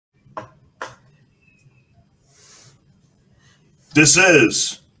This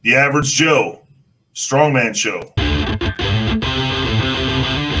is the Average Joe Strongman Show.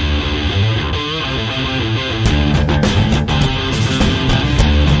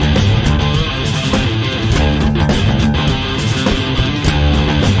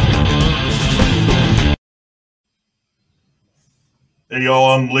 Hey,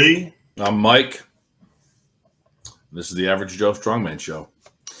 y'all, I'm Lee. I'm Mike. This is the Average Joe Strongman Show.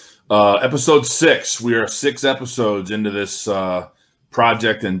 Episode 6. We are 6 episodes into this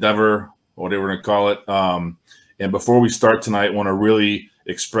project endeavor, whatever we're going to call it. And before we start tonight, I want to really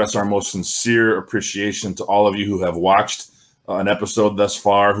express our most sincere appreciation to all of you who have watched an episode thus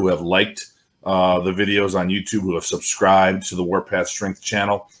far, who have liked the videos on YouTube, who have subscribed to the Warpath Strength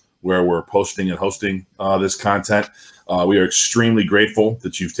channel, where we're posting and hosting this content. We are extremely grateful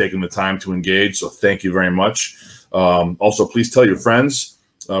that you've taken the time to engage, so thank you very much. Also, please tell your friends.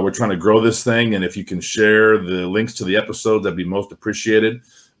 We're trying to grow this thing, and if you can share the links to the episodes, that'd be most appreciated.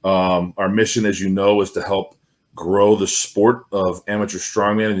 Our mission, as you know, is to help grow the sport of amateur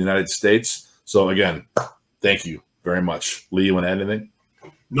strongman in the United States. So, again, thank you very much. Lee, you want to add anything?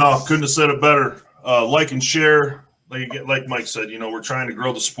 No, couldn't have said it better. Like and share. Like Mike said, you know, we're trying to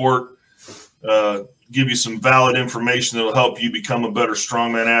grow the sport, give you some valid information that will help you become a better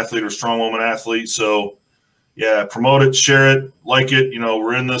strongman athlete or strongwoman athlete. So, yeah, promote it, share it, like it. You know,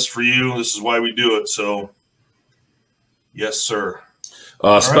 we're in this for you. This is why we do it. So, yes, sir.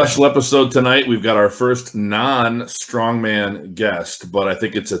 Special episode tonight. We've got our first non-strongman guest, but I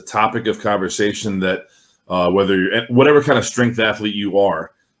think it's a topic of conversation that whatever kind of strength athlete you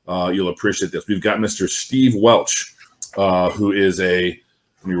are, you'll appreciate this. We've got Mr. Steve Welch, who is let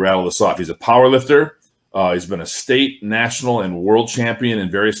me rattle this off. He's a powerlifter. He's been a state, national, and world champion in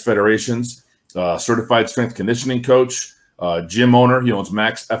various federations. Certified strength conditioning coach, gym owner. He owns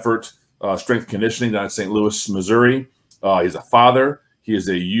Max Effort Strength Conditioning down in St. Louis, Missouri. He's a father. He is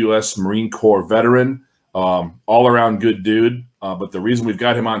a U.S. Marine Corps veteran. All-around good dude. But the reason we've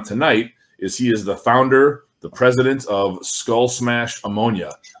got him on tonight is he is the founder, the president of Skull Smash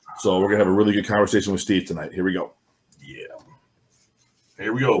Ammonia. So we're going to have a really good conversation with Steve tonight. Here we go. Yeah.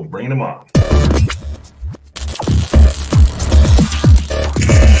 Here we go. Bringing him on.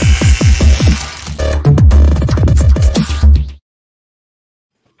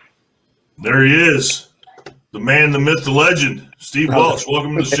 There he is, the man, the myth, the legend, Steve Welch.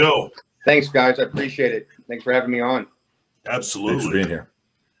 Welcome to the show. Thanks, guys. I appreciate it. Thanks for having me on. Absolutely. Thanks for being here.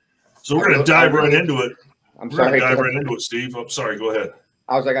 So we're going to dive right into it. I'm sorry. Dive right into it, Steve. I'm sorry. Go ahead.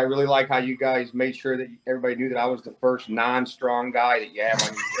 I was like, I really like how you guys made sure that everybody knew that I was the first non-strong guy that you have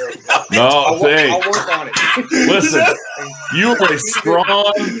on your show. I'll work on it. Listen, you're a strong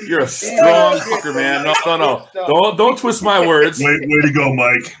fucker, man. No. Don't twist my words. Way to go,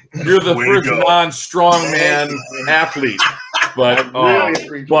 Mike. You're the first non-strong man athlete. But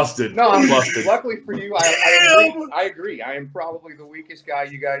really busted. No, busted. Luckily for you, I agree. I am probably the weakest guy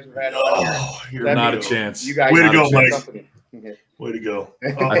you guys have had on. You're not a chance. You guys way to go, Mike. Company. Way to go.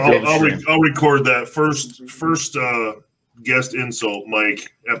 I'll record that. First guest insult,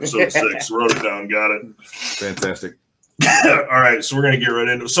 Mike, episode 6. Wrote it down. Got it. Fantastic. All right, so we're going to get right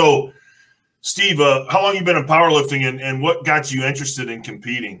into it. So, Steve, how long you been in powerlifting, and what got you interested in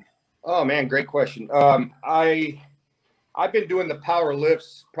competing? Oh, man, great question. I've been doing the power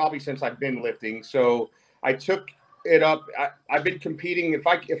lifts probably since I've been lifting. So I took it up. I've been competing. If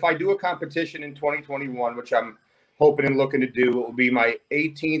I do a competition in 2021, which I'm hoping and looking to do, it will be my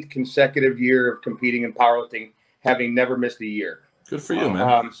 18th consecutive year of competing in powerlifting, having never missed a year. Good for you,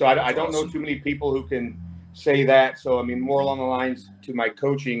 man. So I don't know too many people who can say that. So, I mean, more along the lines to my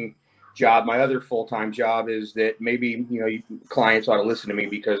coaching job, my other full-time job is that maybe, you know, clients ought to listen to me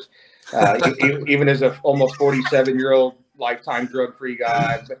because even as a almost 47-year-old lifetime drug-free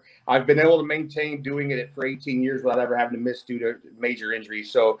guy, I've been able to maintain doing it for 18 years without ever having to miss due to major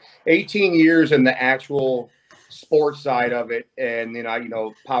injuries. So 18 years in the actual sports side of it, and then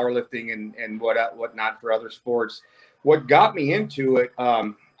powerlifting and whatnot for other sports. What got me into it,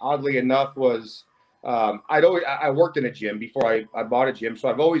 oddly enough, was I worked in a gym before I bought a gym, so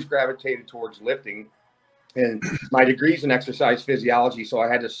I've always gravitated towards lifting. And my degree's in exercise physiology, so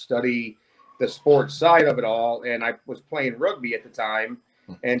I had to study the sports side of it all. And I was playing rugby at the time,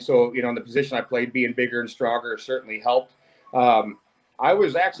 and so in the position I played, being bigger and stronger certainly helped. I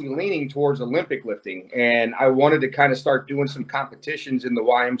was actually leaning towards Olympic lifting, and I wanted to kind of start doing some competitions in the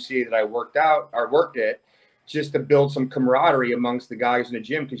YMCA that I worked at, just to build some camaraderie amongst the guys in the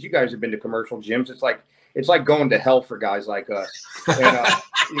gym. Because you guys have been to commercial gyms, it's like going to hell for guys like us. And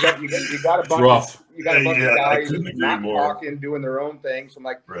you got a bunch of guys not talking, doing their own thing. So I'm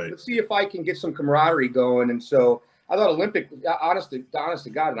like, let's see if I can get some camaraderie going. And so Olympic, honest to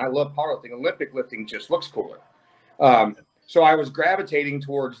God, and I love powerlifting, Olympic lifting just looks cooler. So I was gravitating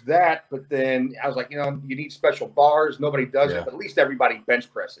towards that, but then I was like, you need special bars. Nobody does it, but at least everybody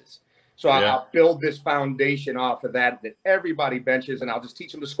bench presses. So I'll build this foundation off of that everybody benches, and I'll just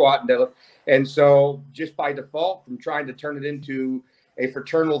teach them to squat and deadlift. And so just by default, from trying to turn it into a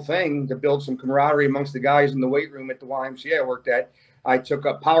fraternal thing to build some camaraderie amongst the guys in the weight room at the YMCA I worked at, I took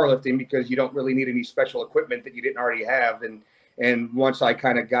up powerlifting because you don't really need any special equipment that you didn't already have. And once I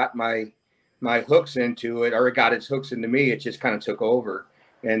kind of got my hooks into it, or it got its hooks into me, it just kind of took over.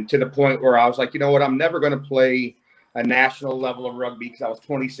 And to the point where I was like, you know what, I'm never going to play a national level of rugby because I was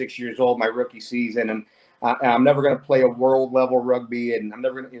 26 years old my rookie season, and I'm never going to play a world level rugby, and I'm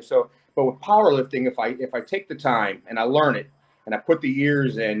never going to. So, but with powerlifting, if I take the time and I learn it and I put the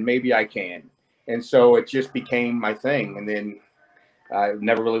years in, maybe I can. And so it just became my thing, and then I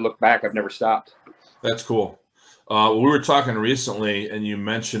never really looked back. I've never stopped. That's cool. We were talking recently, and you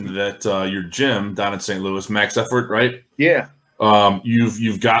mentioned that your gym down in St. Louis, Max Effort, right? Yeah.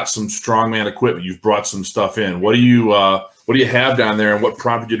 You've got some strongman equipment. You've brought some stuff in. What do you have down there, and what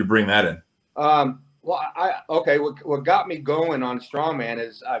prompted you to bring that in? What got me going on strongman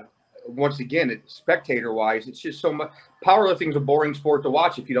is once again, spectator wise, it's just so much. Powerlifting is a boring sport to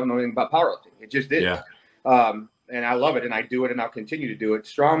watch if you don't know anything about powerlifting. It just is. Yeah. And I love it, and I do it, and I'll continue to do it.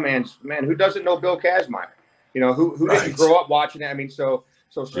 Strongman's, man, who doesn't know Bill Kazmaier? Who didn't grow up watching it? I mean, so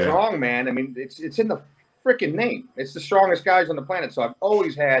strongman. I mean, it's in the freaking name. It's the strongest guys on the planet. So I've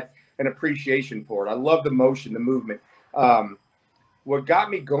always had an appreciation for it. I love the motion, the movement. What got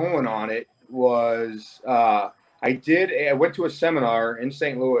me going on it was I went to a seminar in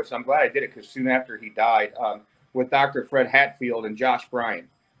St. Louis. I'm glad I did it because soon after he died, with Dr. Fred Hatfield and Josh Bryan.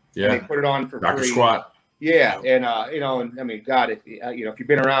 Yeah, and they put it on for Dr. free. Squat. Yeah, and and I mean, God, if you've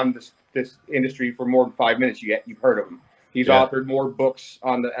been around this industry for more than 5 minutes, you've heard of him. He's authored more books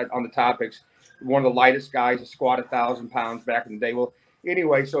on the topics. One of the lightest guys to squat 1,000 pounds back in the day. Well,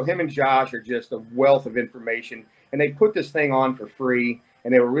 anyway, so him and Josh are just a wealth of information, and they put this thing on for free,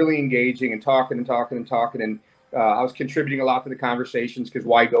 and they were really engaging and talking. And I was contributing a lot to the conversations because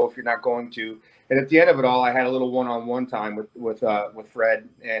why go if you're not going to? And at the end of it all, I had a little one-on-one time with Fred,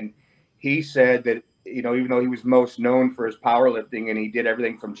 and he said that even though he was most known for his powerlifting and he did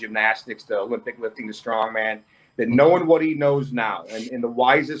everything from gymnastics to Olympic lifting to strongman, that knowing what he knows now and in the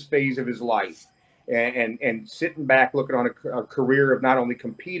wisest phase of his life, and sitting back looking on a career of not only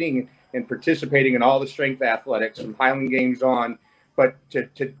competing and participating in all the strength athletics from Highland Games on, but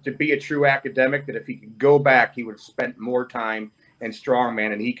to be a true academic, that if he could go back, he would have spent more time in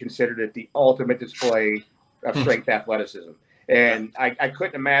strongman, and he considered it the ultimate display of strength athleticism. And I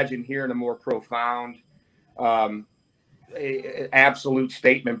couldn't imagine hearing a more profound, absolute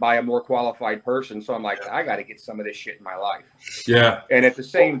statement by a more qualified person. So I'm like, I got to get some of this shit in my life. Yeah. And at the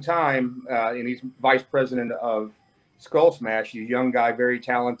same time, and he's vice president of Skull Smash. He's a young guy, very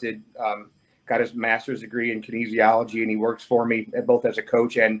talented, got his master's degree in kinesiology, and he works for me both as a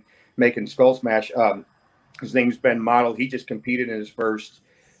coach and making Skull Smash. His name's Ben Model. He just competed in his first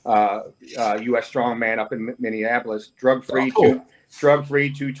U.S. Strongman up in Minneapolis, drug-free,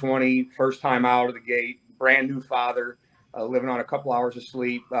 220, first time out of the gate, brand new father, living on a couple hours of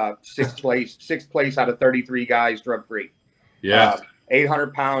sleep, sixth place out of 33 guys, drug-free. Yeah.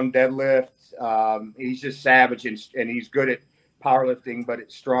 800-pound deadlift. He's just savage, and he's good at powerlifting, but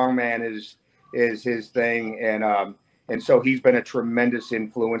strongman is his thing. And so he's been a tremendous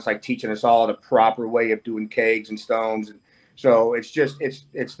influence, like teaching us all the proper way of doing kegs and stones. And so it's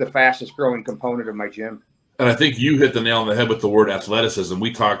the fastest growing component of my gym. And I think you hit the nail on the head with the word athleticism.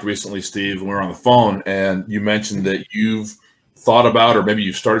 We talked recently, Steve, when we were on the phone, and you mentioned that you've thought about, or maybe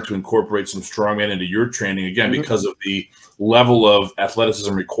you've started to incorporate some strongman into your training, again, because of the level of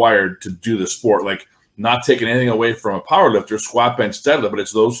athleticism required to do the sport. Like, not taking anything away from a power lifter, squat, bench, deadlift, but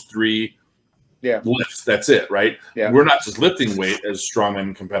it's those three lifts. That's it, right? Yeah. We're not just lifting weight as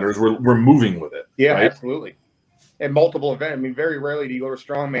strongman competitors. We're moving with it. Yeah, right? Absolutely. And multiple events. I mean, very rarely do you go to a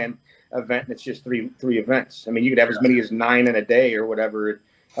strongman event and it's just three events. I mean, you could have as many as 9 in a day or whatever.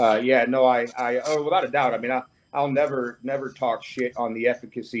 I without a doubt. I mean, I'll never talk shit on the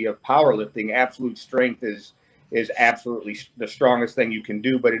efficacy of powerlifting. Absolute strength is absolutely the strongest thing you can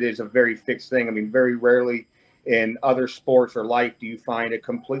do, but it is a very fixed thing. I mean, very rarely in other sports or life do you find a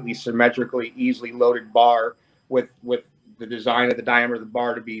completely symmetrically, easily loaded bar with the design of the diameter of the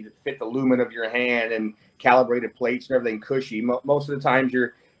bar to fit the lumen of your hand and calibrated plates and everything cushy. Most of the times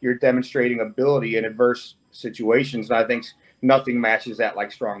you're demonstrating ability in adverse situations, and I think nothing matches that like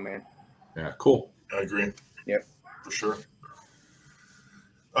strongman. Yeah, cool. I agree. Yep, for sure.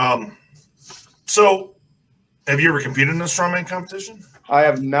 So Have you ever competed in a strongman competition? I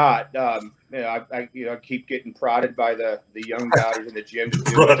have not. I keep getting prodded by the young guys in the gym to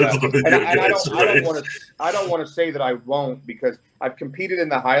do it. And I don't want to say that I won't, because I've competed in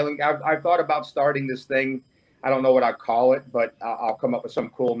the Highland. I've thought about starting this thing. I don't know what I call it, but I'll come up with some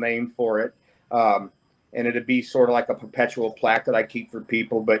cool name for it. And it'd be sort of like a perpetual plaque that I keep for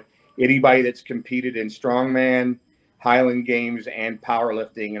people. But anybody that's competed in strongman, Highland Games, and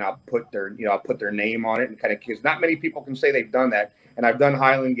powerlifting, and I'll put their name on it, and kind of, because not many people can say they've done that. And I've done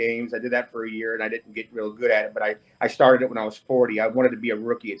Highland Games. I did that for a year, and I didn't get real good at it. But I started it when I was 40. I wanted to be a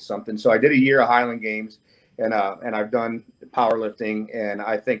rookie at something, so I did a year of Highland Games, and I've done powerlifting, and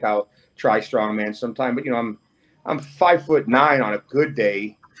I think I'll try strongman sometime. But I'm 5'9" on a good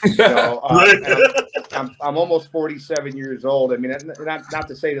day. So I'm almost 47 years old. I mean, not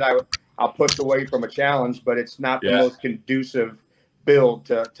to say that I'll push away from a challenge, but it's not the most conducive build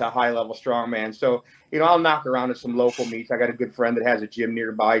to high level strongman. So, I'll knock around at some local meets. I got a good friend that has a gym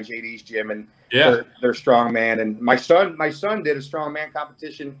nearby, JD's gym, and they're strongman. And my son did a strongman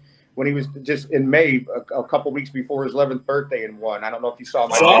competition when he was just in May, a couple weeks before his 11th birthday, and won. I don't know if you saw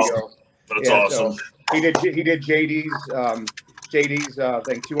my video. That's awesome. So he did JD's I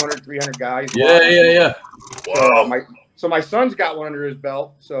think 200, 300 guys. Yeah. Wow. So my son's got one under his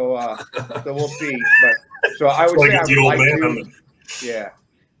belt. So we'll see. But so I would say I would like to. Yeah.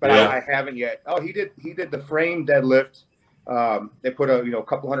 But I haven't yet. Oh, he did the frame deadlift. They put a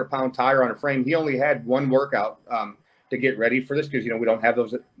couple 100-pound tire on a frame. He only had one workout to get ready for this, because we don't have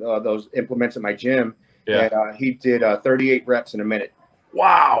those implements in my gym. Yeah. And he did 38 reps in a minute.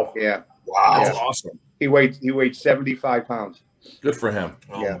 Wow. Yeah. Wow. That's awesome. He weighed 75 pounds. Good for him.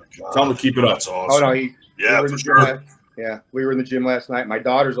 Yeah. Tell him to keep it up. That's awesome. Oh no, for sure. We were in the gym last night. My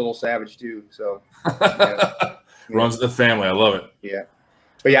daughter's a little savage too, so runs the family. I love it. Yeah,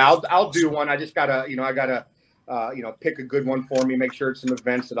 but yeah, I'll do one. I just gotta pick a good one for me. Make sure it's some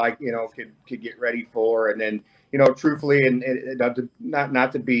events that I could get ready for, and then truthfully, and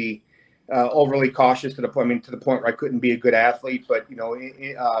not to be overly cautious to the point where I couldn't be a good athlete, but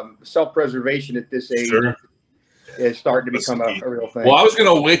self-preservation at this age. Sure. Is starting to become a real thing. Well, I was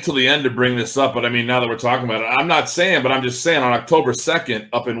going to wait till the end to bring this up, but I mean, now that we're talking about it, I'm not saying, but I'm just saying on October 2nd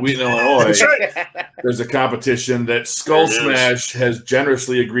up in Wheaton, Illinois, there's a competition that Skull Smash has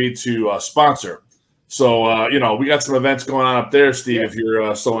generously agreed to sponsor. So, we got some events going on up there, Steve, if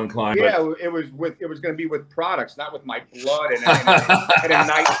you're so inclined. Yeah, but it was going to be with products, not with my blood and a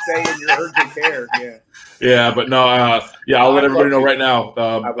night stay in your urgent care. Yeah. Yeah, but no, I'll let everybody know right now.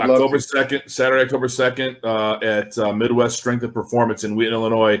 October 2nd, Saturday, October 2nd, at Midwest Strength and Performance in Wheaton,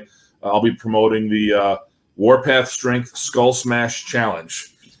 Illinois. I'll be promoting the Warpath Strength Skull Smash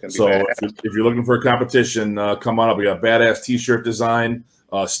Challenge. So if you're looking for a competition, come on up. We got a badass T-shirt design.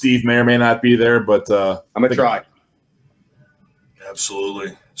 Steve may or may not be there, but I'm gonna try.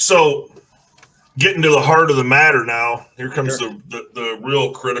 Absolutely. So, getting to the heart of the matter now. Here comes the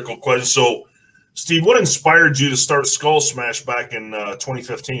real critical question. So, Steve, what inspired you to start Skull Smash back in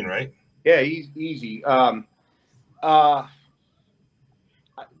 2015? Right? Yeah, easy.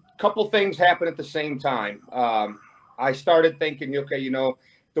 Couple things happened at the same time. I started thinking, okay,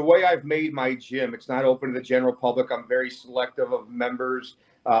 the way I've made my gym, it's not open to the general public. I'm very selective of members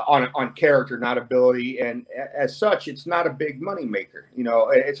on character, not ability, and as such, it's not a big money maker.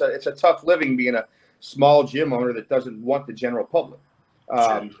 It's a tough living being a small gym owner that doesn't want the general public.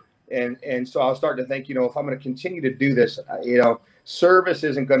 And so I was starting to think, if I'm going to continue to do this, service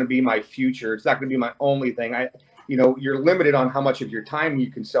isn't going to be my future. It's not going to be my only thing. You're limited on how much of your time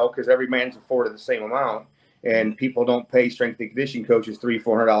you can sell, because every man's afforded the same amount. And people don't pay strength and conditioning coaches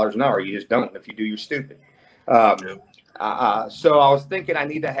 $300-400 an hour. You just don't. If you do, you're stupid. So I was thinking I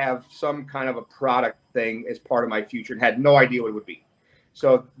need to have some kind of a product thing as part of my future, and had no idea what it would be.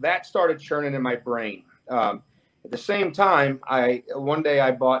 So that started churning in my brain. At the same time, one day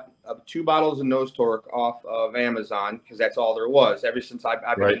I bought 2 bottles of Nose Torque off of Amazon, because that's all there was. Ever since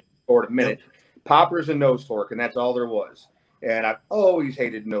I've been for a minute, poppers and Nose Torque, and that's all there was. And I've always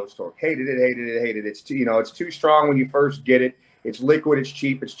hated Nose Torque. Hated it. It's too, it's too strong when you first get it. It's liquid. It's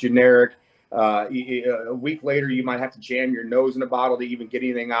cheap. It's generic. A week later, you might have to jam your nose in a bottle to even get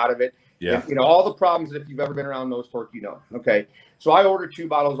anything out of it. Yeah. And, all the problems that if you've ever been around Nose Torque, Okay. So I ordered 2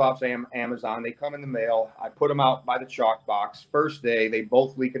 bottles off Amazon. They come in the mail. I put them out by the chalk box. First day, they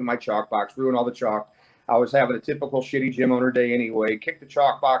both leak in my chalk box, ruin all the chalk. I was having a typical shitty gym owner day anyway. Kicked the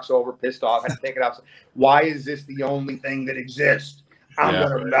chalk box over, pissed off, had to take it out. Why is this the only thing that exists? I'm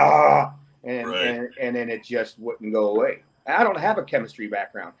gonna and then it just wouldn't go away. I don't have a chemistry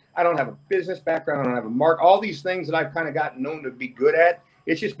background. I don't have a business background. I don't have a mark. All these things that I've kind of gotten known to be good at,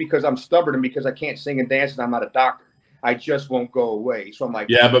 It's just because I'm stubborn and because I can't sing and dance and I'm not a doctor. I just won't go away. So I'm like,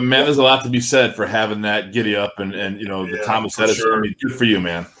 yeah, but man, there's a lot to be said for having that giddy up and the Thomas Edison. Sure. I mean, good for you,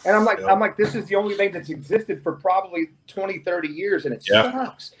 man. And I'm like, this is the only thing that's existed for probably 20, 30 years, and it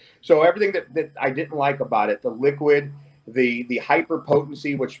sucks. So everything that I didn't like about it, the liquid, the hyper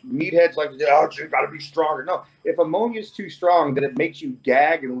potency, which meatheads like, oh, you got to be stronger. No, if ammonia is too strong, then it makes you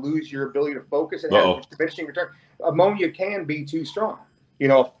gag and lose your ability to focus and have diminishing return. Ammonia can be too strong.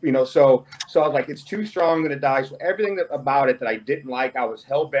 So I was like, it's too strong, gonna die. So everything about it that I didn't like, I was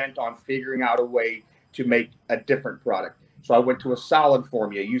hell bent on figuring out a way to make a different product. So I went to a solid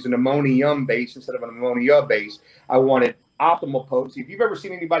formula, using ammonium base instead of an ammonia base. I wanted optimal potency. If you've ever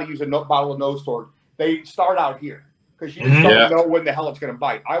seen anybody use a bottle of nose torque, they start out here because you just don't know when the hell it's gonna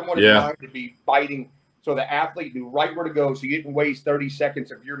bite. I wanted mine to be biting, so the athlete knew right where to go, so you didn't waste 30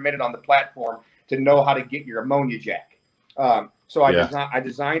 seconds of your minute on the platform to know how to get your ammonia jack. So I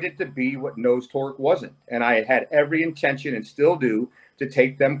designed it to be what nose torque wasn't, and I had every intention and still do to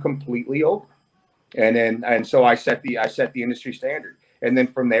take them completely over. And so I set the industry standard, and then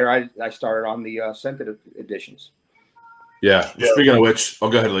from there I started on the scented editions. Yeah. Speaking of which, go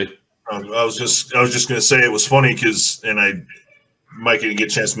ahead, Lee. I was just going to say it was funny because, and Mike didn't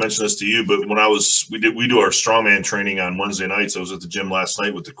get a chance to mention this to you, but when we do our strongman training on Wednesday nights. I was at the gym last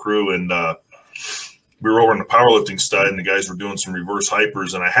night with the crew, and we were over on the powerlifting side, and the guys were doing some reverse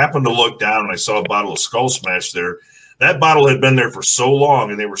hypers, and I happened to look down and I saw a bottle of Skull Smash there. That bottle had been there for so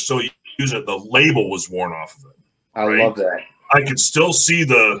long, and they were still using it. The label was worn off of it. I love that. I could still see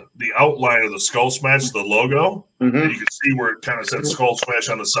the outline of the Skull Smash, the logo. Mm-hmm. And you could see where it kind of said Skull Smash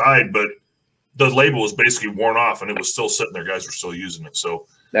on the side, but the label was basically worn off, and it was still sitting there. Guys were still using it. So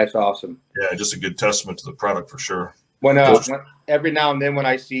that's awesome. Yeah, just a good testament to the product for sure. When every now and then when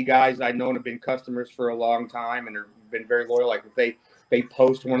I see guys I know and have been customers for a long time and have been very loyal, like if they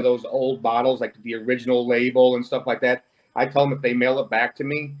post one of those old bottles, like the original label and stuff like that, I tell them if they mail it back to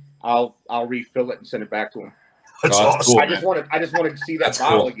me, I'll refill it and send it back to them. That's awesome. I just want to see that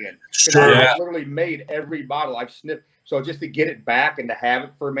bottle again. Sure. I've literally made every bottle I've sniffed. So just to get it back and to have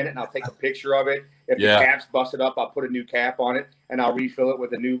it for a minute, and I'll take a picture of it. If the cap's busted up, I'll put a new cap on it and I'll refill it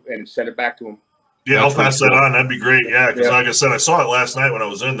with a new and send it back to them. Yeah, I'll pass that on. That'd be great. Yeah, because like I said, I saw it last night when I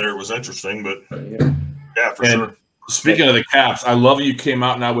was in there. It was interesting, but yeah, for sure. Speaking of the caps, I love you came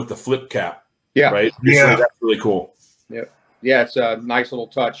out now with the flip cap. Yeah. Right? Yeah. That's really cool. Yeah. Yeah, it's a nice little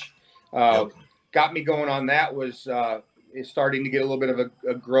touch. Got me going on that was is starting to get a little bit of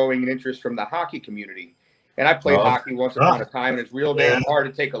a growing interest from the hockey community. And I played hockey once upon a time, and it's real damn hard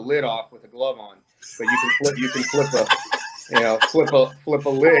to take a lid off with a glove on. But you can flip a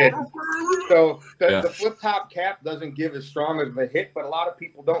lid. So the flip top cap doesn't give as strong of a hit, but a lot of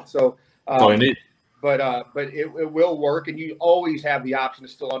people don't. So that's all you need. But it will work, and you always have the option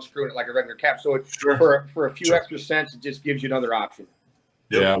of still unscrewing it like a regular cap. So for a few extra cents, it just gives you another option.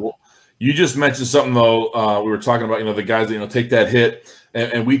 Yeah. Well, you just mentioned something though. We were talking about the guys that take that hit,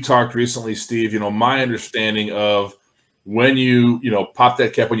 and we talked recently, Steve. My understanding of when you pop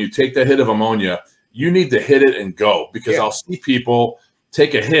that cap, when you take that hit of ammonia, you need to hit it and go, because I'll see people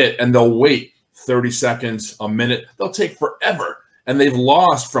take a hit and they'll wait 30 seconds, a minute. They'll take forever, and they've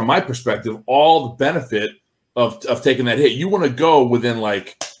lost, from my perspective, all the benefit of taking that hit. You want to go within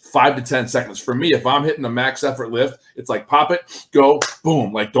like 5 to 10 seconds. For me, if I'm hitting a max effort lift, it's like pop it, go,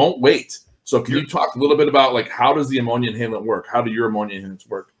 boom. Like, don't wait. So can you talk a little bit about like how does the ammonia inhalant work? How do your ammonia inhalants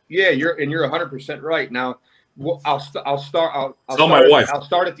work? Yeah, you're 100% right. Now, I'll start at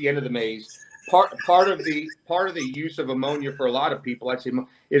the end of the maze. Part of the use of ammonia for a lot of people, I'd say,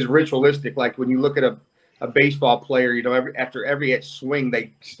 is ritualistic. Like when you look at a baseball player, after every swing,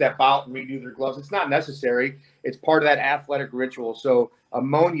 they step out and redo their gloves. It's not necessary. It's part of that athletic ritual. So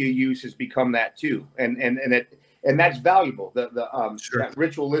ammonia use has become that too, and that's valuable. That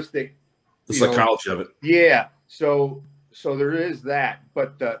ritualistic, the psychology of it. Yeah. So there is that,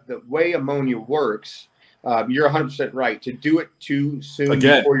 but the way ammonia works, you're 100% right. To do it too soon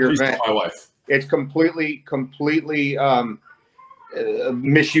before your event, my wife. It's completely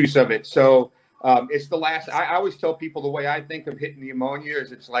misuse of it. So it's the last. I always tell people the way I think of hitting the ammonia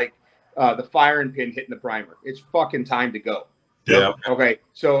is it's like the firing pin hitting the primer. It's fucking time to go. Yeah. Okay.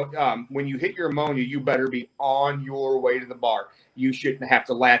 So when you hit your ammonia, you better be on your way to the bar. You shouldn't have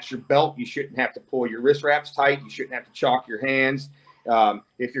to latch your belt. You shouldn't have to pull your wrist wraps tight. You shouldn't have to chalk your hands.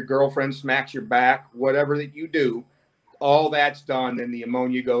 If your girlfriend smacks your back, whatever that you do, all that's done. Then the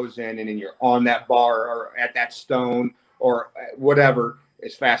ammonia goes in, and then you're on that bar or at that stone or whatever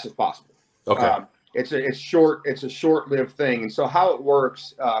as fast as possible. Okay. It's a short-lived thing. And so how it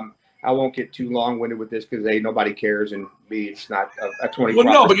works, I won't get too long-winded with this because A, nobody cares, and B, it's not a 20. Well,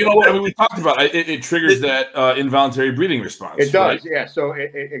 no, but you know what? I mean, we talked about it triggers that involuntary breathing response. It does, right? yeah. So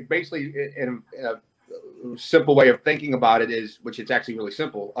it basically, in a simple way of thinking about it is, which it's actually really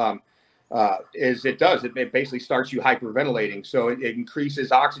simple, is it basically starts you hyperventilating. So it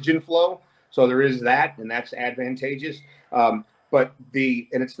increases oxygen flow. So there is that, and that's advantageous. But and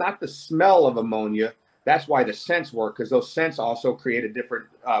it's not the smell of ammonia. That's why the scents work, because those scents also create a different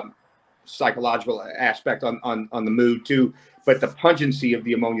psychological aspect on the mood too. But the pungency of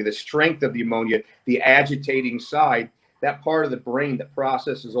the ammonia, the strength of the ammonia, the agitating side, that part of the brain that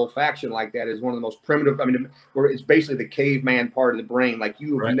processes olfaction like that is one of the most primitive. I mean, where it's basically the caveman part of the brain. Like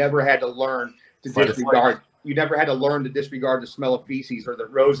you have never had to learn to disregard. You never had to learn to disregard the smell of feces or the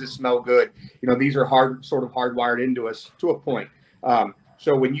roses smell good. You know, these are sort of hardwired into us to a point.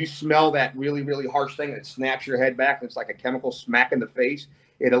 So when you smell that really, really harsh thing that snaps your head back, and it's like a chemical smack in the face,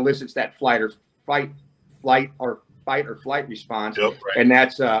 it elicits that fight or flight response. Yep, right. And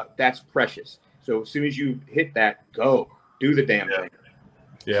that's precious. So as soon as you hit that, go do the damn thing.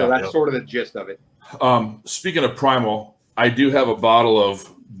 Yeah. So that's sort of the gist of it. Speaking of primal, I do have a bottle of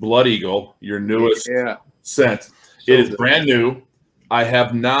Blood Eagle, your newest scent. It is brand new. I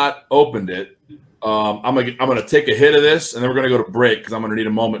have not opened it. I'm gonna take a hit of this, and then we're gonna go to break because I'm gonna need a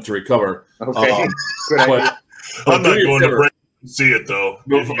moment to recover. Okay. Good idea. I'm not going to break and see it though.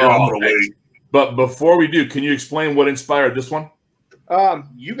 I'm gonna wait. But before we do, can you explain what inspired this one?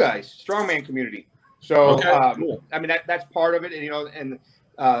 You guys, Strongman community. So cool. I mean that's part of it, and you know, and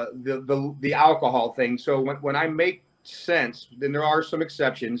the alcohol thing. So when I make scents, then there are some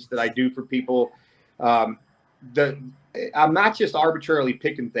exceptions that I do for people. I'm not just arbitrarily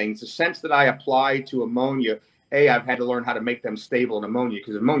picking things. The scents that I apply to ammonia, I've had to learn how to make them stable in ammonia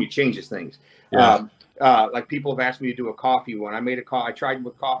because ammonia changes things. Yeah. Like people have asked me to do a coffee one. I tried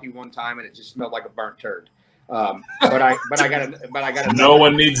with coffee one time and it just smelled like a burnt turd. But I got no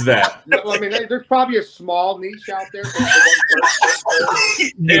one needs that. I mean, there's probably a small niche out there.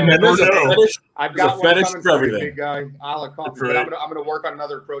 I've got one coming for you, big guy, a la coffee. But I'm gonna work on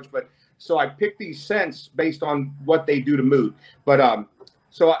another approach. But so I picked these scents based on what they do to mood. But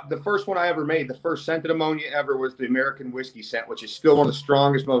so the first one I ever made, the first scented ammonia ever, was the American whiskey scent, which is still one of the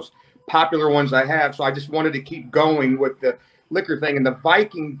strongest, most popular ones I have. So I just wanted to keep going with the liquor thing and the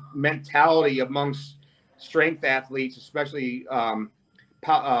Viking mentality amongst strength athletes, especially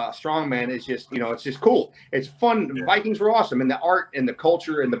strongman, is just, you know, it's just cool. It's fun. Yeah. Vikings were awesome, and the art and the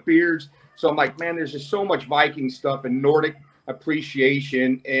culture and the beards. So I'm like, man, there's just so much Viking stuff and Nordic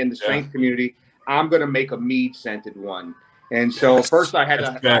appreciation in the strength community. I'm gonna make a mead scented one. And so first I had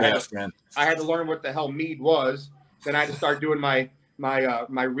to learn what the hell mead was. Then I had to start doing my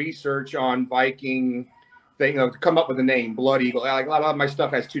research on Viking thing, to come up with a name, Blood Eagle. Like a lot of my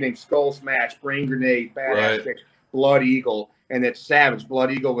stuff has two names: Skull Smash, Brain Grenade, Badass Bitch, Blood Eagle, and it's savage.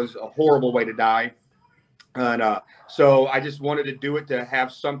 Blood Eagle was a horrible way to die. And so I just wanted to do it to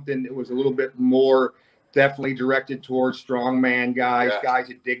have something that was a little bit more definitely directed towards strongman guys, guys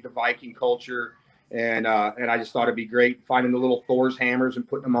that dig the Viking culture. And I just thought it'd be great finding the little Thor's hammers and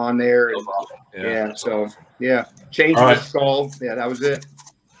putting them on there. And, changing the skull. Yeah, that was it.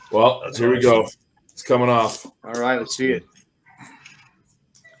 Well, here we go. It's coming off. All right, let's see it.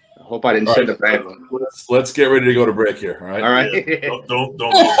 I hope I didn't send a bad one. Let's get ready to go to break here. All right. All right. Yeah. Don't.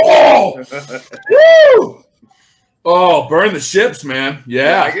 Woo! Oh, burn the ships, man.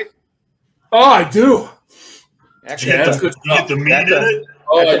 Yeah. You like it? Oh, I do. Excellent. That's good. You get the meat in it.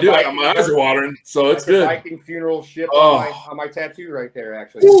 Oh, I do. My eyes are watering, so it's good. Viking funeral ship on my tattoo right there,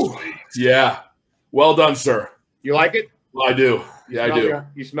 actually. Woo. Yeah. Well done, sir. You like it? I do. Yeah, I do.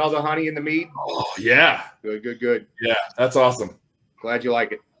 You smell the honey in the meat? Oh, yeah. Good. Yeah, that's awesome. Glad you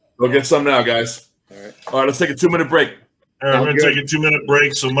like it. Go get some now, guys. All right, let's take a 2-minute break. All right, we're going to take a 2-minute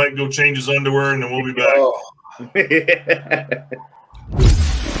break so Mike go change his underwear, and then we'll be back.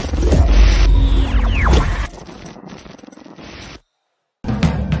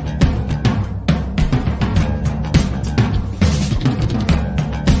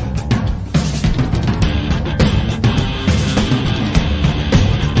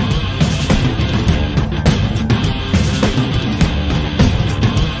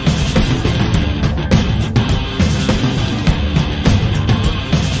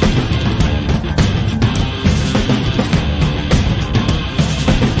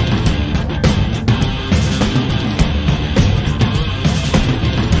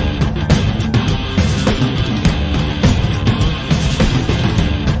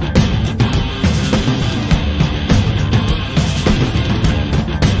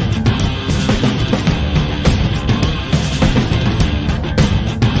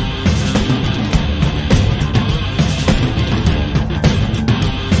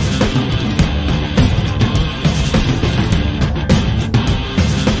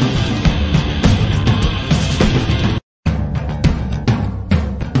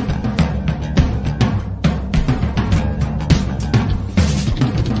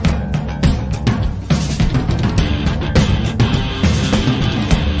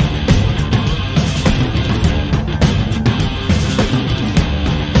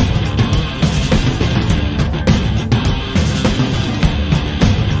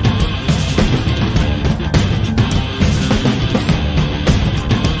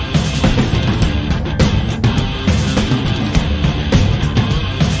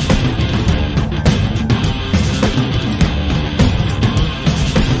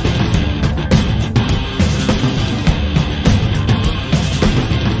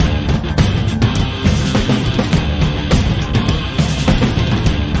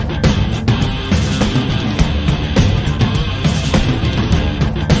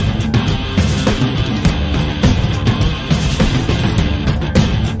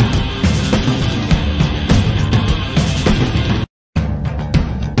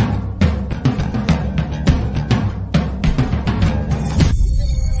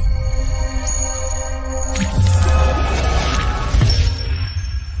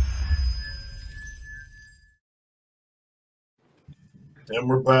 And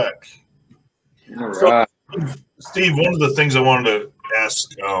we're back. All right. So, Steve, one of the things I wanted to ask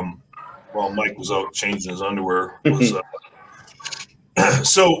while Mike was out changing his underwear was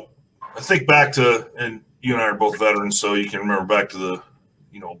so I think back to, and you and I are both veterans, so you can remember back to the,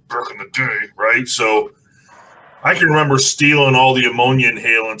 back in the day, right? So I can remember stealing all the ammonia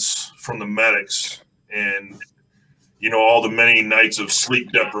inhalants from the medics and, all the many nights of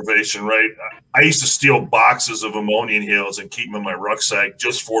sleep deprivation, right? I used to steal boxes of ammonia inhalants and keep them in my rucksack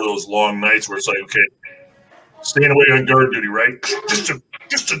just for those long nights where it's like, okay, staying awake on guard duty, right? Just to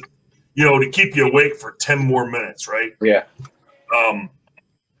to keep you awake for 10 more minutes, right? Yeah.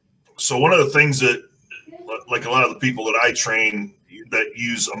 So one of the things that, like a lot of the people that I train that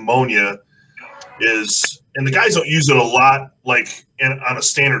use ammonia is, and the guys don't use it a lot, like on a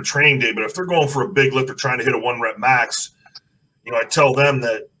standard training day, but if they're going for a big lift or trying to hit a 1 rep max, I tell them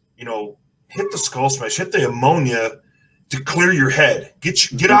that, hit the skull smash, hit the ammonia to clear your head,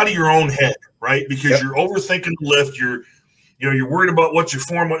 get out of your own head, right? Because you're overthinking the lift. You're worried about what your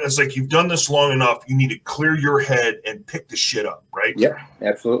form was. It's like, you've done this long enough. You need to clear your head and pick the shit up, right? Yeah,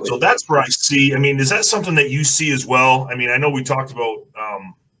 absolutely. So that's where I see. I mean, is that something that you see as well? I mean, I know we talked about,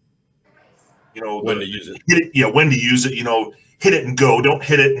 when to use it. Hit it, when to use it. Hit it and go. Don't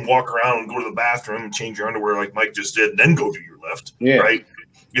hit it and walk around and go to the bathroom and change your underwear like Mike just did, and then go do your lift. Yeah. Right?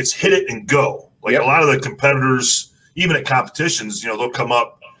 It's hit it and go. Like a lot of the competitors, even at competitions, they'll come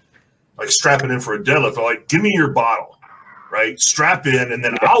up like strapping in for a deadlift. They're like, give me your bottle, right? Strap in, and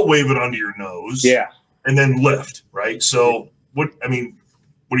then I'll wave it under your nose. Yeah. And then lift, right? So what do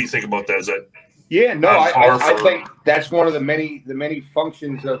you think about that? Is that I think that's one of the many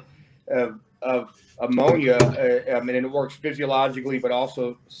functions of ammonia. And it works physiologically, but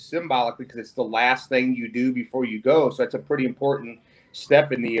also symbolically, because it's the last thing you do before you go. So that's a pretty important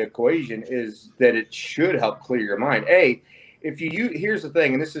step in the equation, is that it should help clear your mind. Here's the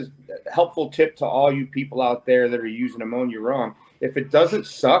thing, and this is a helpful tip to all you people out there that are using ammonia wrong. If it doesn't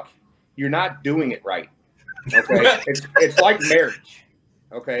suck, you're not doing it right. Okay. It's like marriage.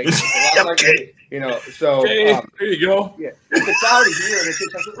 Okay. So there you go. Yeah. If it's already here and it's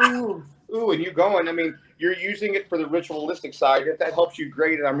just like, ooh, and you're going, I mean, you're using it for the ritualistic side. If that helps you,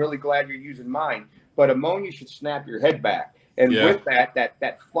 great, and I'm really glad you're using mine. But ammonia should snap your head back. And with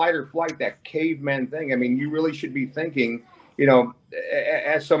that flight or flight, that caveman thing, I mean, you really should be thinking,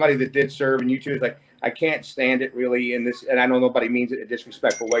 as somebody that did serve, and you too, is like, I can't stand it really in this, and I know nobody means it in a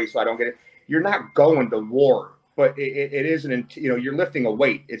disrespectful way, so I don't get it. You're not going to war, but it isn't, you're lifting a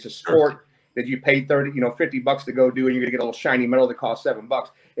weight. It's a sport that you pay $50 to go do, and you're gonna get a little shiny medal that costs $7.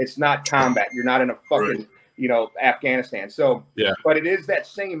 It's not combat. You're not in a fucking, Afghanistan. So, but it is that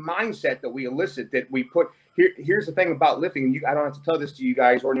same mindset that we elicit, that we put here. Here's the thing about lifting, and I don't have to tell this to you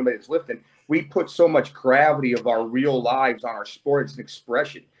guys or anybody that's lifting. We put so much gravity of our real lives on our sport. It's an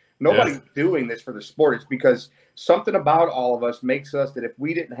expression. Nobody's doing this for the sport. It's because something about all of us makes us that if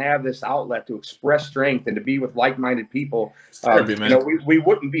we didn't have this outlet to express strength and to be with like-minded people, we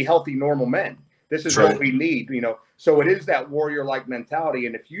wouldn't be healthy, normal men. This is what we need, So it is that warrior-like mentality.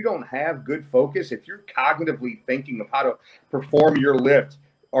 And if you don't have good focus, if you're cognitively thinking of how to perform your lift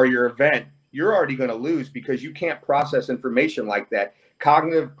or your event, you're already going to lose, because you can't process information like that.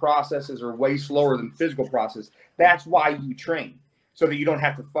 Cognitive processes are way slower than physical process. That's why you train, so that you don't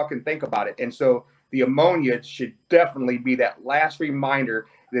have to fucking think about it. And so the ammonia should definitely be that last reminder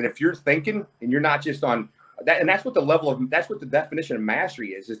that if you're thinking and you're not just on that, and that's what the definition of mastery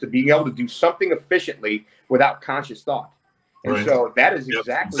is to being able to do something efficiently without conscious thought. And so that is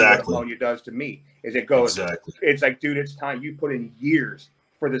exactly what ammonia does to me, is it goes, it's like, dude, it's time. You put in years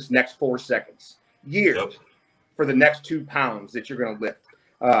for this next 4 seconds, for the next 2 pounds that you're going to lift.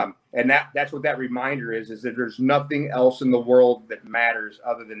 And that's what that reminder is that there's nothing else in the world that matters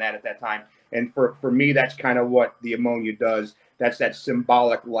other than that at that time. And for me, that's kind of what the ammonia does. That's that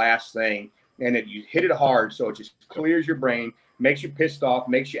symbolic last thing. And you hit it hard, so it just clears your brain, makes you pissed off,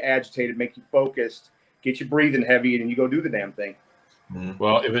 makes you agitated, makes you focused, get you breathing heavy, and you go do the damn thing.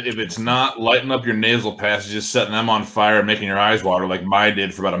 Well, if it's not lighting up your nasal passages, setting them on fire, and making your eyes water like mine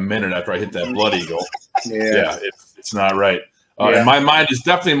did for about a minute after I hit that blood eagle, it's not right. And my mind is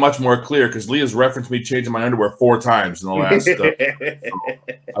definitely much more clear, because Leah's referenced me changing my underwear 4 times in the last.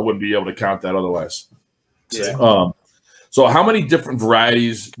 I wouldn't be able to count that otherwise. So how many different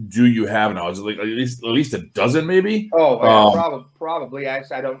varieties do you have now? Is it like at least a dozen, maybe? Oh, probably. I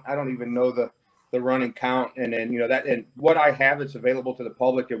don't even know the running count, and then that, and what I have that's available to the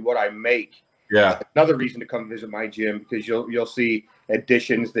public and what I make. Another reason to come visit my gym, because you'll see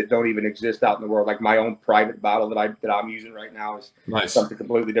additions that don't even exist out in the world. Like my own private bottle that I'm using right now is something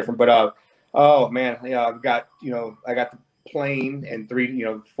completely different. But oh man, I've got I got plain and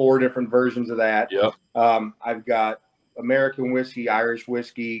 4 different versions of that. Yep. I've got American whiskey, Irish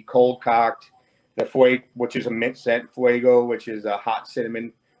whiskey, cold cocked, the Fuego, which is a mint scent, Fuego, which is a hot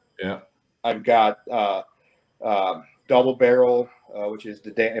cinnamon. Yeah. I've got double barrel, which is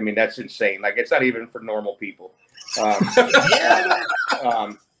that's insane. Like, it's not even for normal people. The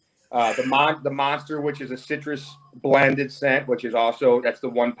Monster, which is a citrus blended scent, which is also, that's the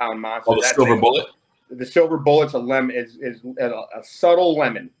 1 pound Monster. Oh, the Silver Bullet. The Silver Bullet's a lemon, is a subtle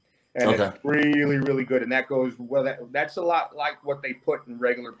lemon, and it's really, really good. And that goes that's a lot like what they put in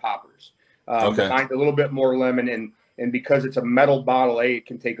regular poppers. A little bit more lemon, and because it's a metal bottle, it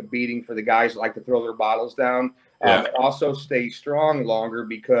can take a beating for the guys that like to throw their bottles down. It also stays strong longer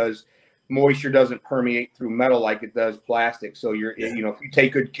because moisture doesn't permeate through metal like it does plastic. So if you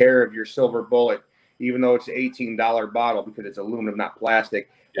take good care of your Silver Bullet, even though it's an $18 bottle because it's aluminum, not plastic,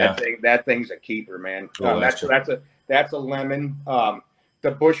 that thing's a keeper, man. That's a lemon.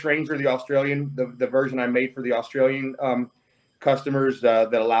 The Bush Ranger, the Australian, the version I made for the Australian customers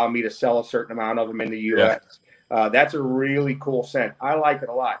that allow me to sell a certain amount of them in the U.S. That's a really cool scent. I like it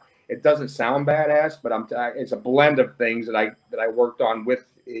a lot. It doesn't sound badass, but it's a blend of things that I worked on with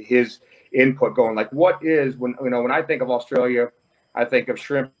his input, going like, what is, when I think of Australia, I think of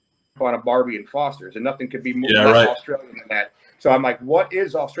shrimp on a Barbie and Foster's, and nothing could be more Australian than that. So I'm like, what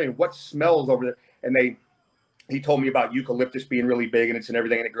is Australian? What smells over there? And he told me about eucalyptus being really big, and it's in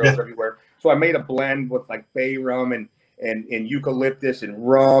everything, and it grows everywhere. So I made a blend with like bay rum and eucalyptus and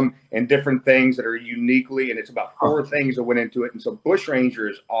rum and different things that are uniquely, and it's about 4 things that went into it. And so Bush Ranger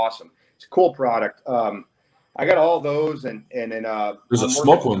is awesome. It's a cool product. I got all those, and then there's a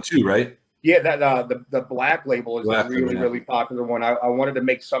smoke one too, right? Yeah, that the Black Label is a really popular one. I wanted to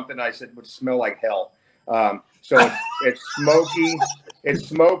make something I said would smell like hell. So it's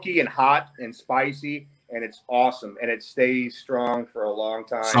smoky and hot and spicy, and it's awesome, and it stays strong for a long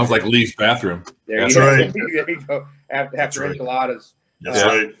time. Sounds like Lee's bathroom. That's right. There you go. After enchiladas. That's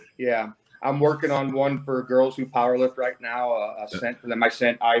right. Yeah. I'm working on one for girls who powerlift right now. A scent for them. I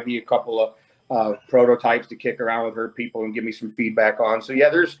sent Ivy a couple of prototypes to kick around with her people and give me some feedback on. So yeah,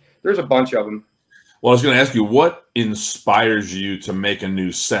 there's a bunch of them. Well, I was going to ask you, what inspires you to make a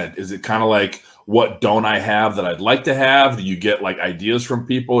new scent? Is it kind of like, what don't I have that I'd like to have? Do you get like ideas from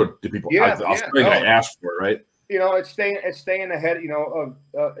people, or do people? I ask for it, right? It's staying ahead.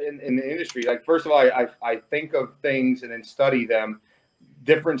 Of in the industry. Like, first of all, I think of things and then study them.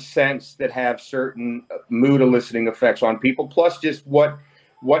 Different scents that have certain mood eliciting effects on people, plus just what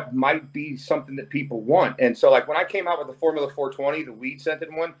might be something that people want. And so, like, when I came out with the Formula 420, the weed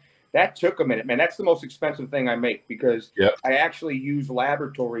scented one, that took a minute, man. That's the most expensive thing I make, because I actually use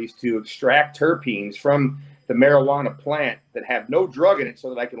laboratories to extract terpenes from the marijuana plant that have no drug in it, so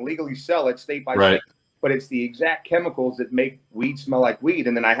that I can legally sell it state by state. But it's the exact chemicals that make weed smell like weed,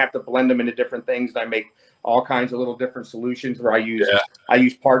 and then I have to blend them into different things. And I make all kinds of little different solutions where I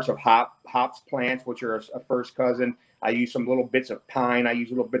use parts of hops plants, which are a first cousin. I use some little bits of pine. I use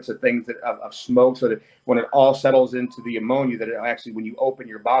little bits of things of smoke, so that when it all settles into the ammonia, that it actually, when you open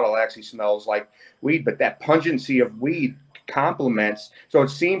your bottle, it actually smells like weed. But that pungency of weed complements. So it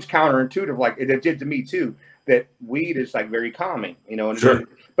seems counterintuitive, like it did to me too, that weed is like very calming,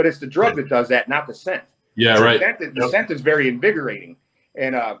 but it's the drug that does that, not the scent. Yeah, so right. The scent is very invigorating,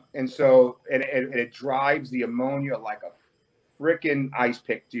 and so it drives the ammonia like a freaking ice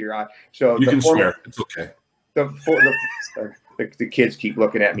pick to your eye. So you can swear, it's okay. The kids keep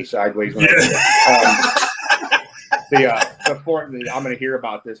looking at me sideways. When I'm going to hear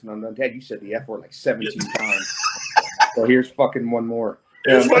about this, and I'm like, Dad, you said the F word like 17 times. So here's fucking one more.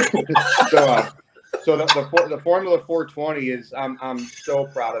 So the Formula 420 is, I'm so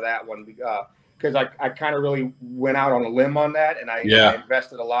proud of that one, because I kind of really went out on a limb on that, and I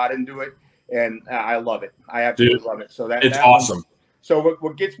invested a lot into it, and I love it. I absolutely love it. So it's awesome. So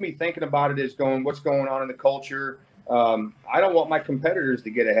what gets me thinking about it is what's going on in the culture. I don't want my competitors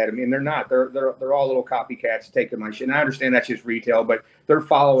to get ahead of me, and they're not. They're all little copycats taking my shit. And I understand that's just retail, but they're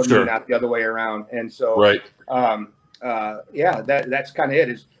following me, not the other way around. And so, that's kind of it.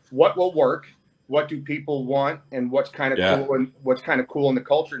 Is what will work, what do people want, and what's kind of cool, and what's kind of cool in the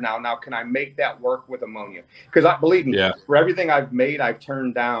culture now. Now, can I make that work with ammonia? Because believe me, for everything I've made, I've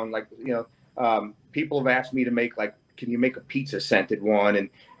turned down. Like, people have asked me to make, like, can you make a pizza scented one? And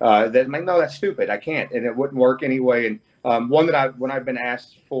I'm like, no, that's stupid. I can't, and it wouldn't work anyway. And one that when I've been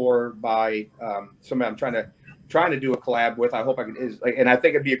asked for by somebody I'm trying to do a collab with, I hope I can, and I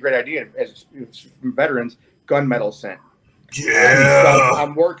think it'd be a great idea as from veterans, gunmetal scent. Yeah,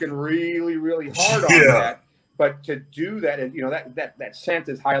 I'm working really, really hard on that. But to do that, and that scent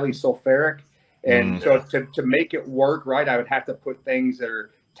is highly sulfuric, And so to make it work right, I would have to put things that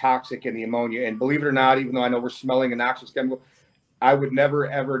are toxic in the ammonia. And believe it or not, even though I know we're smelling a noxious chemical, I would never,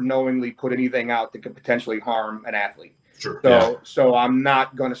 ever knowingly put anything out that could potentially harm an athlete. Sure. So I'm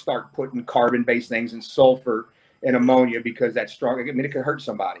not going to start putting carbon-based things and sulfur and ammonia because that's strong. I mean, it could hurt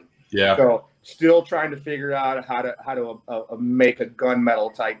somebody. Yeah. So still trying to figure out how to make a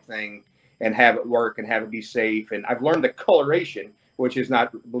gunmetal type thing and have it work and have it be safe. And I've learned the coloration, which is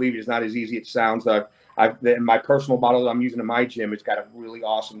not, believe it, is not as easy as it sounds. In my personal bottle that I'm using in my gym, it's got a really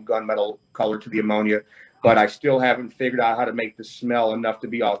awesome gunmetal color to the ammonia, but I still haven't figured out how to make the smell enough to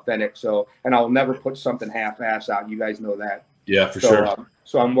be authentic. So, and I'll never put something half-ass out. You guys know that. Yeah, for sure.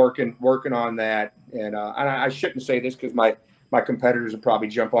 So I'm working on that. And I shouldn't say this because my competitors will probably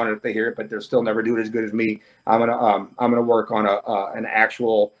jump on it if they hear it, but they'll still never do it as good as me. I'm gonna work on an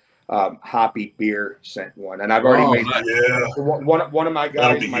actual hoppy beer scent one, and I've already made one of my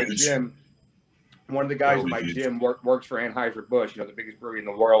guys in my gym. One of the guys in my gym works for Anheuser-Busch, the biggest brewery in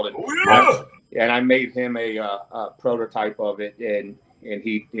the world, and I made him a prototype of it, and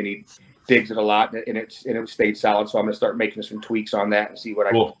he digs it a lot, and it stayed solid. So I'm gonna start making some tweaks on that and see what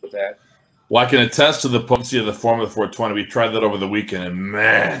I can do with that. Well, I can attest to the potency of the Formula 420. We tried that over the weekend, and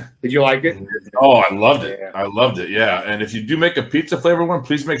man, did you like it? Oh, I loved it. Yeah. I loved it. Yeah, and if you do make a pizza flavor one,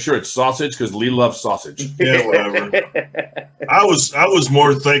 please make sure it's sausage because Lee loves sausage. Yeah, whatever. I was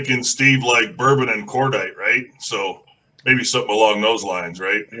more thinking, Steve, like bourbon and cordite, right? So maybe something along those lines,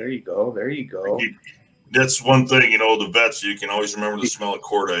 right? There you go. That's one thing, the vets, you can always remember the smell of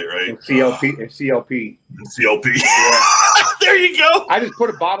cordite, right? And CLP. Yeah. There you go. I just put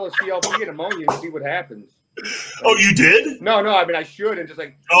a bottle of CLP in ammonia and see what happens. Oh, you did? No, I mean, I should. And just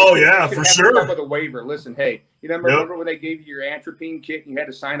like, oh, yeah, for sure. With a waiver. Listen, hey, remember when they gave you your atropine kit and you had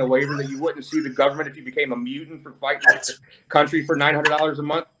to sign a waiver that you wouldn't sue the government if you became a mutant for fighting the country for $900 a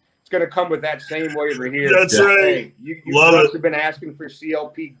month? It's going to come with that same waiver here. That's right. Hey, you folks have been asking for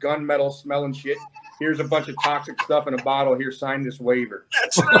CLP gunmetal smelling shit. Here's a bunch of toxic stuff in a bottle. Here, sign this waiver.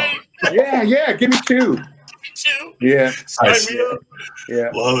 That's right. Yeah. Give me two. Yeah. Sign me up. Yeah.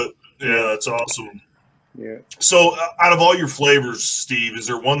 Love it. Yeah, that's awesome. Yeah. So, out of all your flavors, Steve, is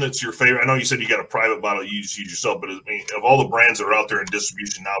there one that's your favorite? I know you said you got a private bottle you use yourself, but I mean, of all the brands that are out there in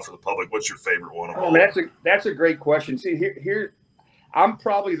distribution now for the public, what's your favorite one? That's a great question. See, here, I'm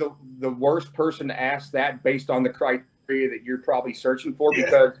probably the worst person to ask that based on the criteria that you're probably searching for,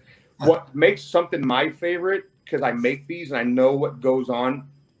 because what makes something my favorite, because I make these and I know what goes on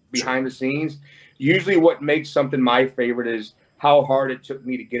behind the scenes. Usually what makes something my favorite is how hard it took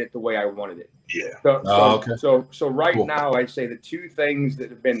me to get it the way I wanted it. Yeah. So right now, I'd say the two things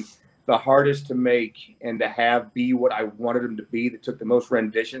that have been the hardest to make and to have be what I wanted them to be, that took the most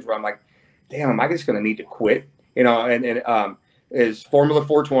renditions, where I'm like, damn, am I just going to need to quit? Is Formula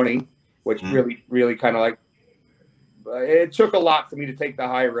 420, which really kind of like, it took a lot for me to take the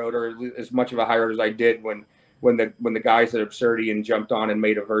high road, or as much of a high road as I did when the guys at Absurdity and jumped on and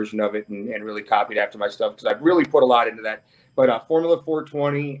made a version of it and really copied after my stuff, because I really put a lot into that. But Formula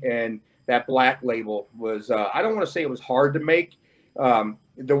 420 and that black label was I don't want to say it was hard to make.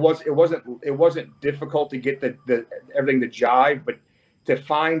 It wasn't difficult to get the everything to jive, but to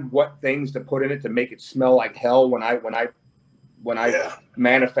find what things to put in it to make it smell like hell when I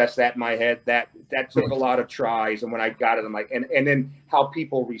manifest that in my head, that took a lot of tries. And when I got it, I'm like, and then how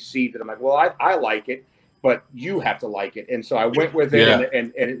people received it, I'm like, well, I like it, but you have to like it. And so I went with it.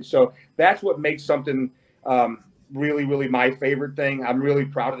 And so that's what makes something really, really my favorite thing. I'm really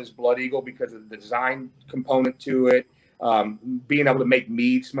proud of this Blood Eagle because of the design component to it. Being able to make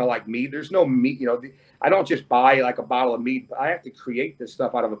mead smell like mead. There's no meat, I don't just buy like a bottle of mead. I have to create this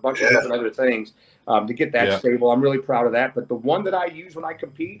stuff out of a bunch of different other things to get that stable. I'm really proud of that. But the one that I use when I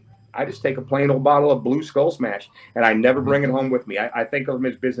compete, I just take a plain old bottle of Blue Skull Smash, and I never bring it home with me. I think of them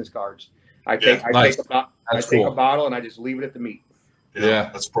as business cards. I take a bottle and I just leave it at the meet.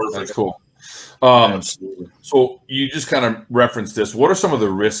 Yeah, that's perfect. That's cool. So you just kind of referenced this. What are some of the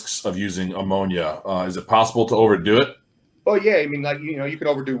risks of using ammonia? Is it possible to overdo it? Oh yeah, I mean, like you can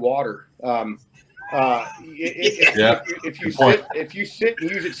overdo water. If you sit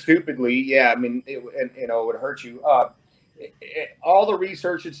and use it stupidly, I mean, it would hurt you. All the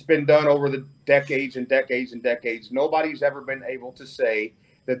research that's been done over the decades and decades and decades, nobody's ever been able to say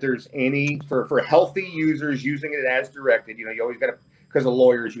that there's any for healthy users using it as directed. You always got to, because of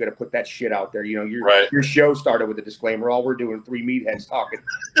lawyers, you got to put that shit out there. Your show started with a disclaimer. All we're doing 3 meatheads talking,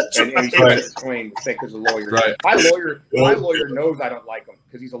 and he's going to explain because of lawyers. Right. My lawyer knows I don't like him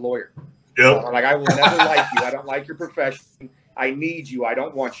because he's a lawyer. Yep. Like, I will never like you. I don't like your profession. I need you. I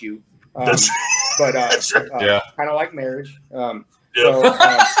don't want you. Kind of like marriage.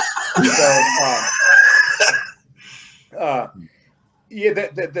 Yeah,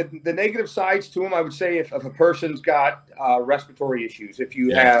 the negative sides to them, I would say, if a person's got respiratory issues, if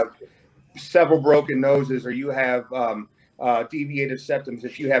you have several broken noses, or you have deviated septums,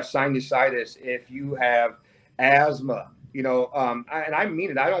 if you have sinusitis, if you have asthma, and I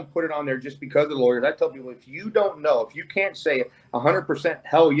mean it. I don't put it on there just because of the lawyers. I tell people, if you don't know, if you can't say 100%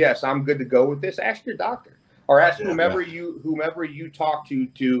 hell yes, I'm good to go with this, ask your doctor, or ask whomever you talk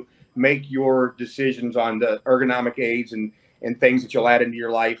to make your decisions on the ergonomic aids and things that you'll add into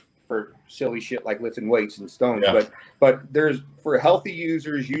your life for silly shit like lifting weights and stones. But there's, for healthy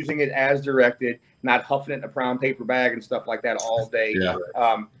users, using it as directed, not huffing it in a brown paper bag and stuff like that all day.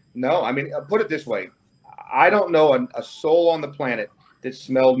 No, I mean, put it this way. I don't know a soul on the planet that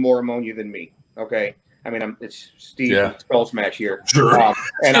smelled more ammonia than me. Okay. I mean, it's Steve Skull Smash here. Sure.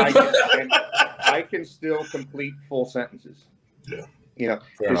 And I can still complete full sentences. Yeah.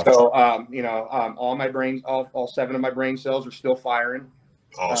 So, all my brains, all 7 of my brain cells are still firing.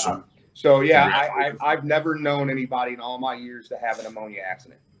 Awesome. So yeah, I've never known anybody in all my years to have an ammonia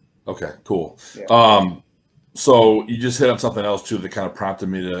accident. Okay, cool. Yeah. So you just hit on something else too that kind of prompted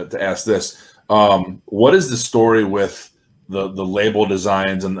me to ask this. What is the story with the label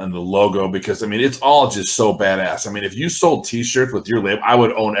designs and the logo? Because I mean, it's all just so badass. I mean, if you sold T-shirts with your label, I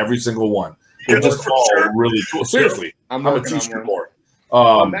would own every single one. They're just all really cool. Seriously, I'm a T-shirt boy.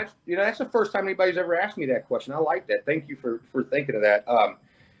 That's the first time anybody's ever asked me that question. I like that. Thank you for thinking of that.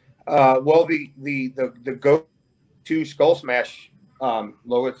 Well, the go-to Skull Smash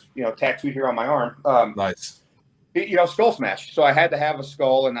logo, it's tattooed here on my arm. Nice. Skull Smash. So I had to have a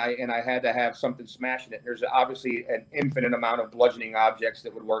skull, and I had to have something smashing it. There's obviously an infinite amount of bludgeoning objects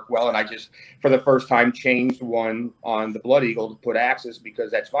that would work well, and I just, for the first time, changed one on the Blood Eagle to put Axis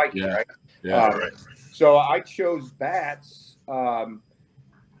because that's Viking, right? Yeah. Right. So I chose bats.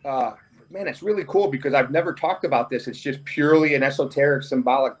 Man, it's really cool because I've never talked about this. It's just purely an esoteric,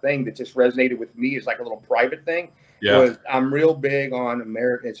 symbolic thing that just resonated with me as like a little private thing. Yeah. I'm real big on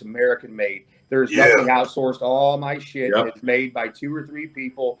American. It's American made. There's nothing outsourced. All my shit is made by 2 or 3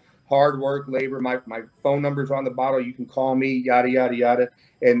 people. Hard work, labor. My phone number's on the bottle. You can call me. Yada yada yada.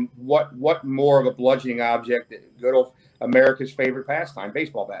 And what more of a bludgeoning object that good old America's favorite pastime,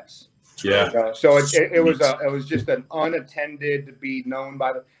 baseball bats. Yeah. So it was just an unattended, to be known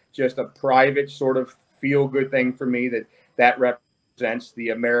by just a private sort of feel good thing for me that represents the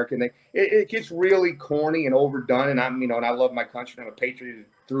American thing. It gets really corny and overdone, and and I love my country. I'm a patriot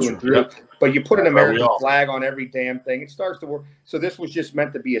through and through. But you put an American flag on every damn thing, it starts to work. So this was just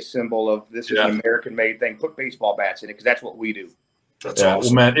meant to be a symbol of this is an American made thing. Put baseball bats in it because that's what we do. That's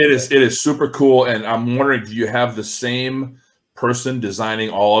awesome. Well, man, it is super cool. And I'm wondering, do you have the same person designing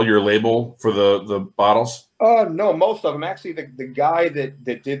all your label for the bottles? No, most of them. Actually, the guy that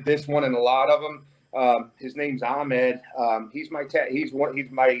did this one and a lot of them, his name's Ahmed.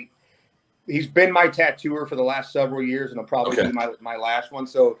 He's been my tattooer for the last several years, and he'll probably be my last one.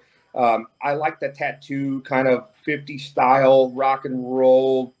 So I like the tattoo kind of 50 style rock and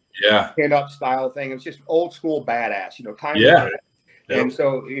roll, pin up style thing. It's just old school badass, And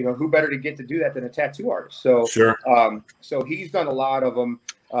so, who better to get to do that than a tattoo artist? So, so he's done a lot of them.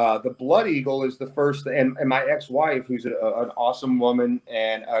 The Blood Eagle is the first, and my ex-wife, who's an awesome woman,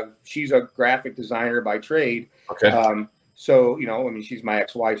 and she's a graphic designer by trade. Okay. So, she's my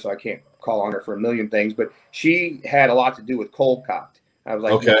ex-wife, so I can't call on her for a million things, but she had a lot to do with Cold Cocked. I was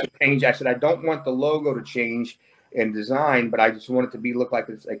like, change. I said, I don't want the logo to change in design, but I just want it to look like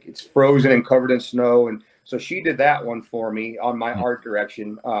it's frozen and covered in snow. And so she did that one for me on my art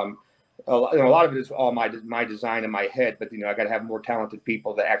direction. A lot of it is all my design in my head, but I got to have more talented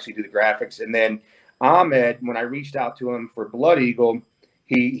people that actually do the graphics. And then Ahmed, when I reached out to him for Blood Eagle,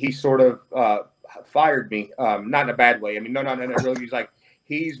 he sort of fired me, not in a bad way. I mean, no, really.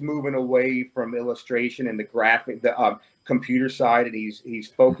 He's moving away from illustration and the computer side, and he's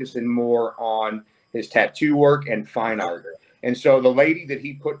focusing more on his tattoo work and fine art. And so the lady that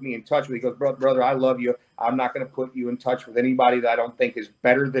he put me in touch with, he goes, brother, I love you. I'm not going to put you in touch with anybody that I don't think is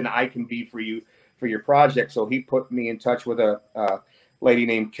better than I can be for you for your project. So he put me in touch with a lady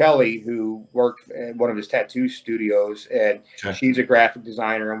named Kelly who worked at one of his tattoo studios, and she's a graphic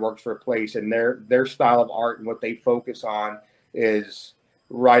designer and works for a place. And their style of art and what they focus on is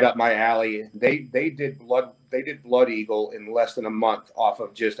right up my alley. They did Blood Eagle in less than a month off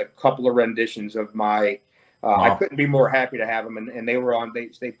of just a couple of renditions of my. I couldn't be more happy to have them, and they were on.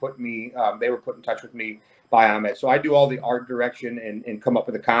 They put me. They were put in touch with me by Ahmed. So I do all the art direction and come up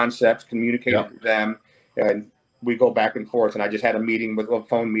with the concepts, communicate with them, and we go back and forth. And I just had a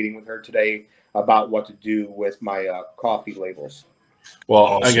phone meeting with her today about what to do with my coffee labels.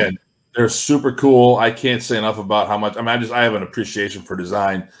 Well, again, They're super cool. I can't say enough about how much. I mean, I have an appreciation for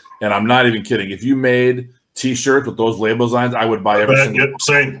design, and I'm not even kidding. If you made T-shirts with those label designs, I would buy every single. Yep,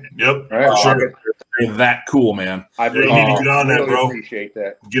 same. Yep, Right, for sure. They're that cool, man. I Yeah, you need to get on that, bro. Appreciate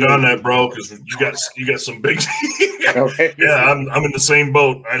that. Get on that, bro, because you got some big. Okay. Yeah, I'm in the same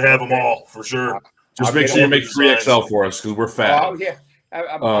boat. I'd have them all for sure. Just make sure you make 3XL for us because we're fat. Oh yeah.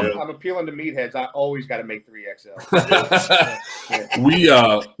 I'm appealing to meatheads. I always got to make 3XL.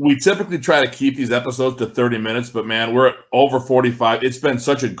 We typically try to keep these episodes to 30 minutes, but man, we're over 45. It's been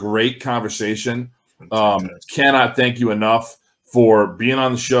such a great conversation. Cannot thank you enough for being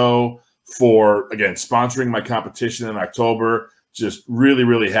on the show, for again sponsoring my competition in October. Just really,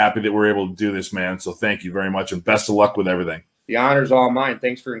 really happy that we're able to do this, man. So thank you very much, and best of luck with everything. The honor's all mine.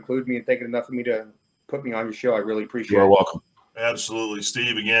 Thanks for including me and thinking enough of me to put me on your show. I really appreciate it. You're welcome. Absolutely.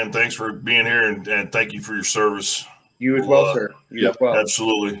 Steve, again, thanks for being here, and thank you for your service. You as well, sir. You as well.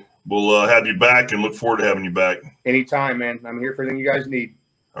 Absolutely. We'll have you back and look forward to having you back. Anytime, man. I'm here for anything you guys need.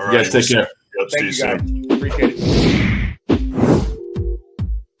 All right. You guys take care. Yep, Thank you, see you guys. soon. Appreciate it.